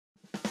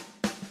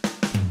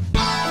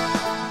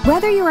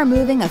Whether you are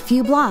moving a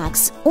few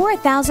blocks or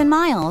 1,000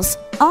 miles,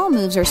 all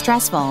moves are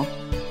stressful.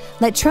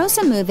 Let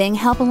Trosa Moving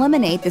help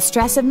eliminate the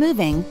stress of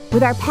moving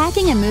with our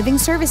packing and moving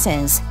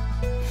services.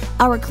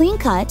 Our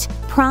clean-cut,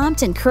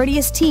 prompt, and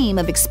courteous team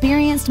of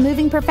experienced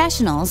moving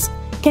professionals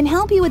can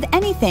help you with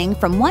anything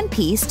from one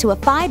piece to a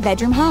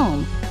 5-bedroom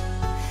home.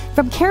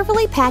 From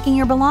carefully packing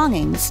your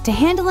belongings to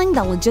handling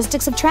the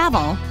logistics of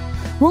travel,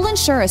 we'll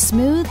ensure a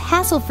smooth,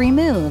 hassle-free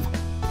move.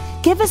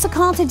 Give us a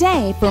call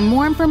today for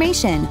more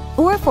information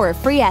or for a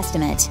free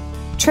estimate.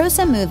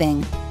 Trosa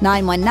Moving,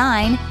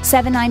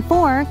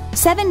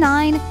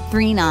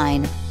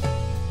 919-794-7939.